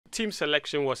team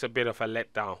selection was a bit of a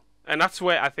letdown. And that's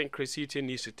where I think Chris Hughton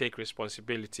needs to take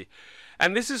responsibility.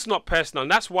 And this is not personal.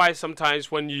 And that's why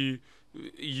sometimes when you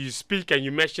speak and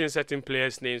you mention certain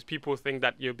players' names, people think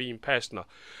that you're being personal.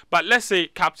 But let's say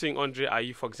Captain Andre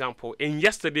Ayew, for example, in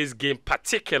yesterday's game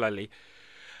particularly,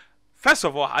 first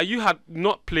of all, Ayew had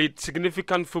not played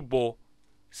significant football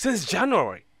since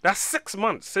January. That's 6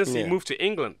 months since he moved to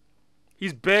England.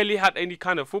 He's barely had any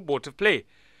kind of football to play.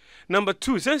 Number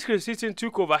two, since Chris Hughton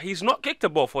took over, he's not kicked a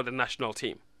ball for the national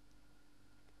team.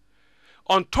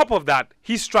 On top of that,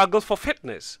 he struggles for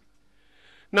fitness.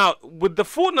 Now, with the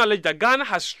full knowledge that Ghana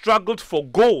has struggled for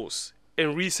goals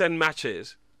in recent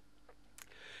matches,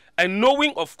 and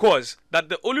knowing, of course, that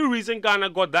the only reason Ghana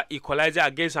got that equalizer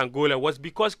against Angola was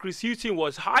because Chris Hughton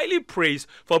was highly praised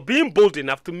for being bold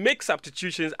enough to make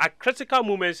substitutions at critical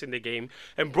moments in the game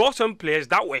and brought some players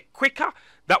that were quicker,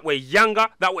 that were younger,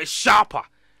 that were sharper.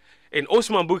 In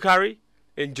Osman Bukari,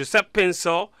 in Joseph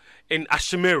Pinsel, in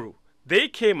Ashimeru, they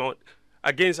came out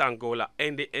against Angola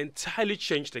and they entirely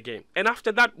changed the game. And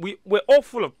after that, we're all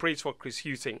full of praise for Chris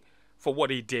Hughton for what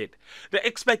he did. The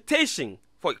expectation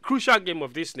for a crucial game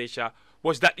of this nature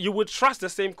was that you would trust the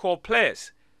same core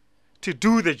players to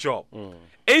do the job.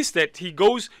 Instead,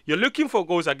 you're looking for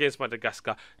goals against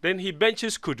Madagascar, then he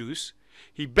benches Kudus,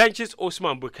 he benches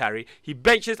Osman Bukari, he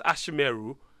benches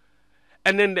Ashimeru,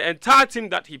 and then the entire team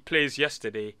that he plays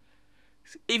yesterday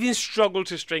even struggled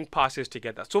to string passes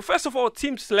together. So first of all,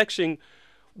 team selection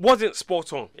wasn't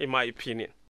spot on, in my opinion.